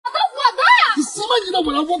什么你的我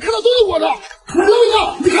的，我看到都是我的。老板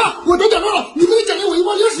娘，你看我得奖状了，你可以奖励我一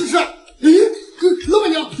包零食吃。老板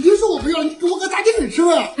娘，零食我不要，你给我个炸鸡腿吃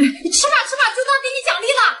呗。你吃吧吃吧，就当给你奖励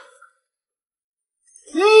了。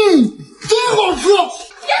真好吃。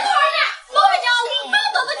别说二蛋，老板娘，我刚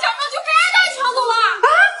得的奖状就被二蛋抢走了啊！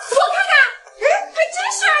我看看，还真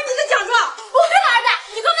是你的奖状。哦，对了，二蛋，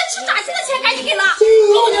你刚才吃炸鸡的钱赶紧给了。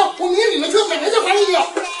老板娘，我明天领了车，买来再还给你。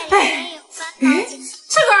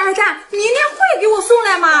这个二蛋明天会给我送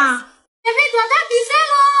来吗？免费挑战比赛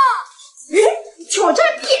喽！挑战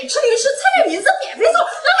边吃零食猜对名字免费送。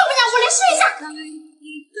那老板娘，我来试一下。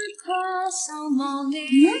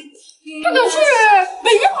这个是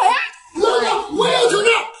北京好呀。老板娘，我也要挑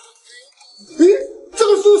战。这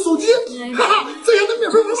个是手机，哈哈，这下能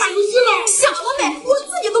免费玩把游戏了。想得美，我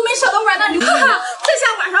自己都没舍得玩呢。哈哈，这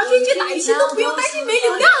下晚上追剧打游戏都不用担心没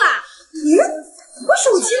流量了。我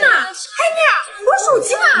手机呢？海面，我手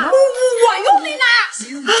机呢？我用的呢？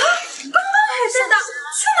刚刚还在的，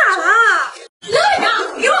去哪了？老板娘，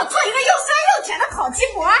给我做一个又酸又甜的烤鸡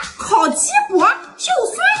脖。烤鸡脖又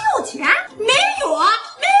酸又甜？没有，我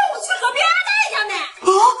去和别人带一下买。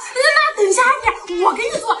那等一下，海面，我给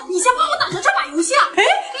你做，你先帮我打成这把游戏。那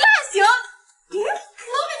行。老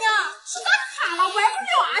板娘，是咋卡了？玩不了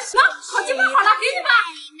啊？行，烤鸡脖好了，给你吧。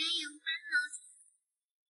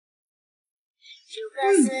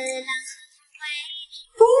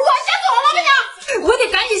我先走了，老板娘，我得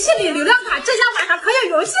赶紧去领流量卡，这下晚上可有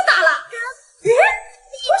游戏打了。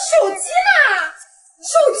我手机呢？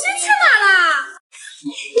手机去哪了？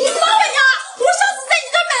老板娘，我上次在你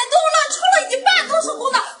这买东了，抽了一半都是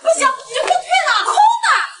空的，不行，你就给我退了。空的？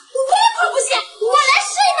我可不信，我来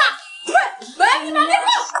试一把。退，你把给放。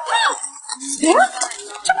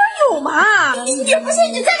这不是有吗？你不信，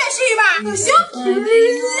你再来试一把。行。这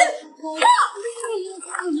不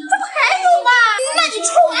还有吗？那你抽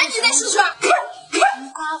完你再试试。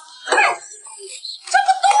这不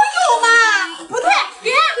都有吗？不对，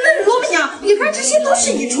那老板娘，你看这些都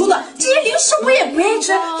是你抽的，这些零食我也不爱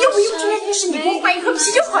吃，要不用这些零食你给我换一盒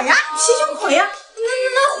啤酒烤鸭？啤酒烤鸭？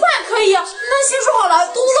那换可以，那先说好了，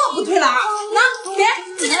都落不退了啊。那给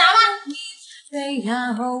自己拿吧。飛也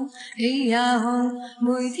好，起也好，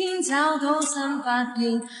每天找到新發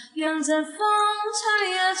現，讓陣風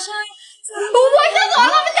吹呀吹。我先走了，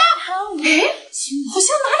老板娘。好像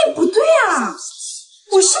哪里不对啊？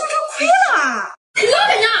我是不是亏了？老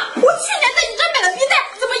板娘，我去年在你这买的冰袋，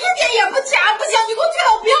怎么一点也不甜？不行，你给我退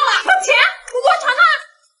了，我不要了。不甜，我尝尝。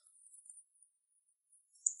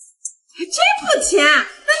真不甜，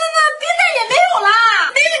那冰袋也没有了。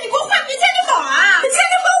没有，你给我换冰淇淋宝啊！冰淇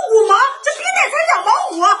淋宝5毛，这冰袋才2毛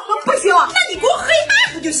5，不行，那你给我喝一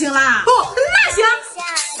半不就行了？那行。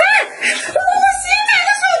我新买的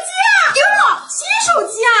手机啊！哟，新手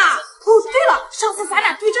机啊！对了，上次咱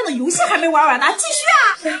俩对阵的游戏还没玩完呢，继续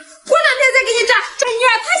啊！过2天再给你战。这妮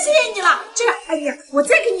儿太谢谢你了。这个，我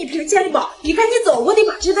再给你一瓶健力宝。你赶紧走，我得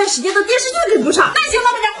把这段时间的电视剧给补上。那行，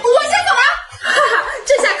老板娘，我先走了。哈哈，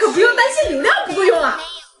这下可不用担心流量不够用了。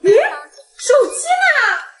手机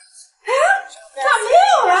呢？咋没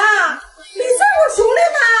有了？没在我手里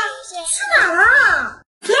呢？去哪了？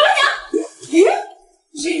老板娘，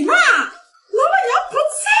人呢？老板娘不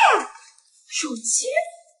在。手机？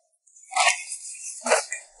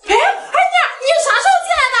你啥时候进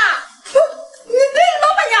来的？对，老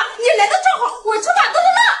板娘，你来的正好，我正把东西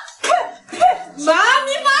扔。妈咪，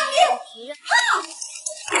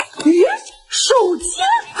手机？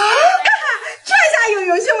这下有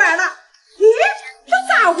游戏玩了。这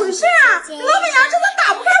咋回事啊？老板娘，这都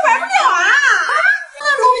打不开，玩不了啊！老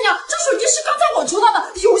板娘，这手机是刚才我抽到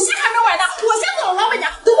的，游戏还没玩呢。我先走了，老板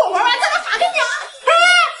娘，等我玩完再来发给你啊。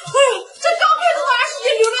这刚配的20亿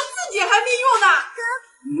流量自己还没用呢。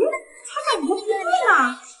他感觉不对呢，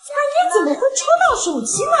半夜怎么会抽到手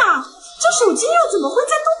机呢？这手机又怎么会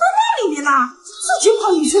在兜兜袋里面呢？自己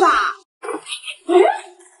跑进去的。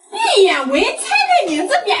一眼为猜对名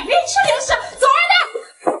字，免费吃零食，走二蛋。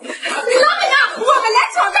老板娘，我们来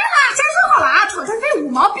挑战了，先说好了啊，挑战费5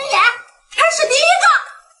毛闭眼。开始第一个，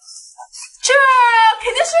这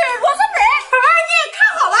肯定是螺蛳粉。你也看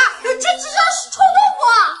好了，这智商是臭豆腐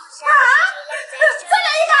啊！再来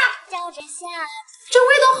一个，这味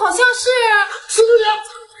道好像是石榴莲，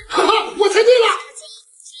哈哈，我猜对了。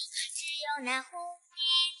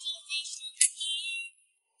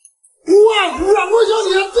哇，软糯香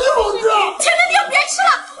甜，真好吃！停，别吃了，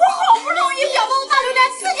我好不容易表到大榴莲，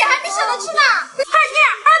自己还没舍得吃呢。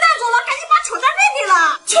二蛋走了，赶紧把挑战费给了。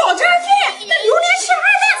挑战费？那榴莲是二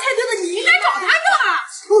蛋猜对的，你应该找他要啊。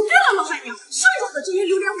对了，老板娘，剩下的这些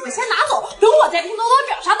榴莲我先拿走，等我在拼多多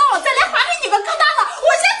表上到了再来还给你们更大的。我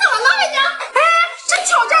先走了，老板娘。这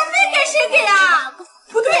挑战费该谁给呀？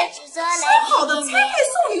不对，说好的菜配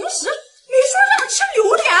送零食，没说让吃榴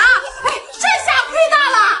莲啊！哎，这下亏大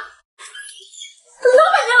了。老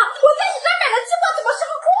板娘，我在你这儿买的鸡脖怎么是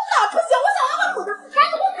个公的？不行，我想要个母的，赶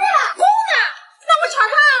紧给我退了。公的？那我尝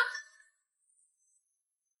尝。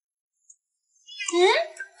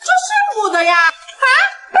这是母的呀！啊，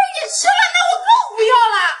被你吃了，那我更不要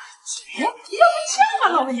了。哎，要不这样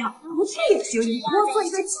吧，老板娘，不退也行，你给我做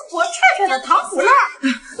一个鸡脖串串的糖葫芦。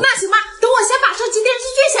那行吧，等我先把这集电视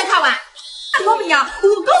剧先看完。老板娘，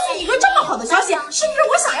我告诉你一个这么好的消息，是不是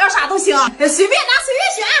我想要啥都行？随便拿，随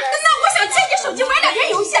便选。那我想借你手机玩两天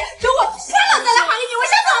游戏，等我穿了再来还给你。我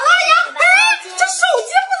先走了呀。哎，这手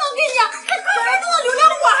机不能给你，还刚才弄的流量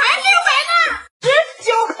我还没还呢。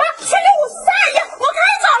19876542页，我开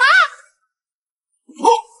始找了。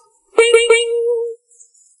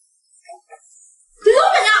老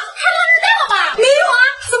板娘，还落日蛋了吧？没有啊，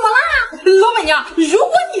怎么了？老板娘，如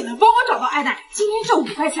果你能帮我找到爱蛋，今天这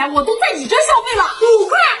5块钱我都在你这消费了。5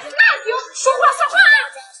块，那行，说话算话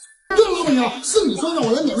啊。对了，老板娘，是你说让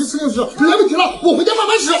我来免费吃零食，来不及了，我回家慢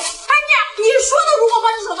慢吃。哎你说的，如果帮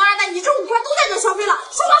你找到爱蛋，你这5块都在这消费了，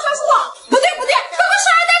说话算数。不对，这个是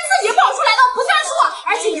爱蛋自己跑出来的，不算数。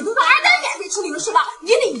而且你都让爱蛋免费吃零食了，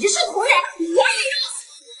你得一视同仁，我也要。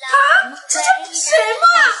啊，这什么？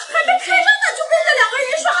还没开张呢就跟这2个人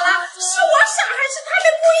耍了，是我傻还是他们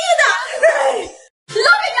故意的？老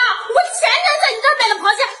板娘，我前天在你这儿买的螃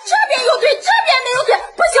蟹，这边有腿，这边没有腿，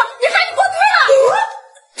不行，你赶紧给我退了。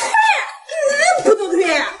退？不能退。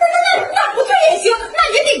那不退也行，那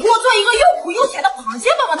你得给我做一个又苦又甜的螃蟹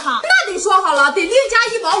棒棒糖。那得说好了，得另加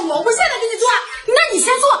1毛5，我现在给你做。那你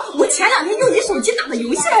先做，我前2天用你手机打的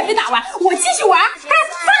游戏还没打完，我继续玩。哎，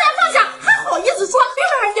放下，还好意思说？别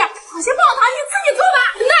玩点，螃蟹棒棒糖你自己做吧。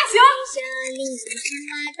那行。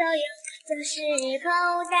就是口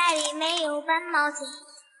袋里没有半毛钱，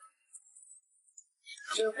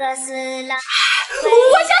诸葛四郎。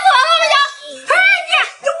我先走了，老板娘。哎，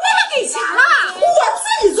你忘了给钱了？我自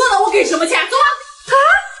己做的，我给什么钱？走啊！啊，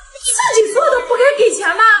自己做的不该给钱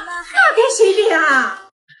吗？那该谁给啊？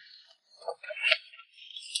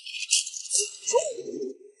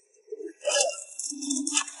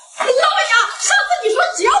老板娘，上次你说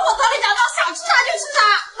只要我得了奖状，想吃啥就吃啥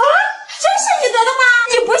啊？真是你得的吗？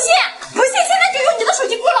你不信，现在就用你的手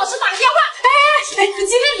机给我老师打个电话。哎，今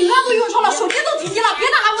天流量都用超了，手机都停机了，别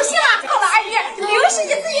打了，不信了。好了，阿姨，零食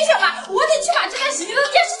你自己选吧，我得去把这段时间的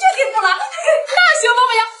电视剧给补了。那行，老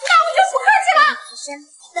板娘，那我就不客气了。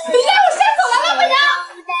那我先走了，老板娘。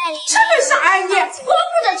这个傻阿姨，光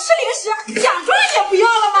顾着吃零食，奖状也不要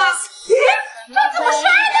了吗？咦，这怎么是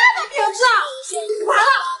爱蛋的名字啊？完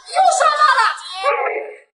了，又上当了。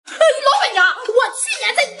老板娘，我去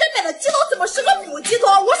年在你这买的鸡头怎么是个母鸡头？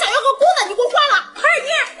我想要个公的，你给我换了。二姨，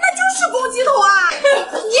那就是公鸡头啊！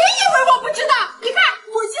你以为我不知道？你看，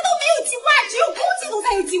母鸡头没有鸡冠，只有公鸡头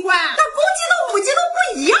才有鸡冠。那公鸡头、母鸡头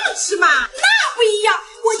不一样吃吗？那不一样，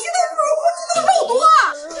我鸡头不如公鸡头肉多。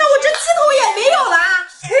那我这鸡头也没有了。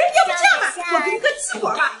哎，要不这样吧，我给你个鸡脖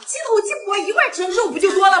吧，鸡头鸡脖一块吃，肉不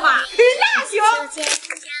就多了吗？那行。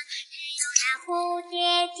蝴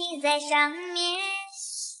蝶系在上面。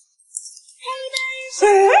哎，不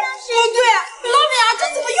对，老板娘，这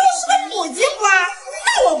怎么又是个母鸡脖？那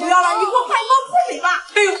我不要了，你给我换一个裤腿吧。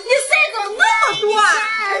哎呦，你塞怎么那么多啊？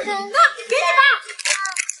那给你吧。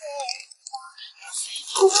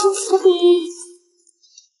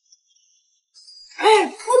哎，我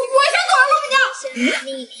先走了，老板娘。里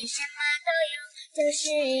面什么都有，就是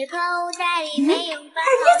口袋里没有半毛钱。哎，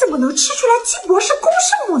你怎么能吃出来鸡脖是公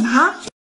是母呢？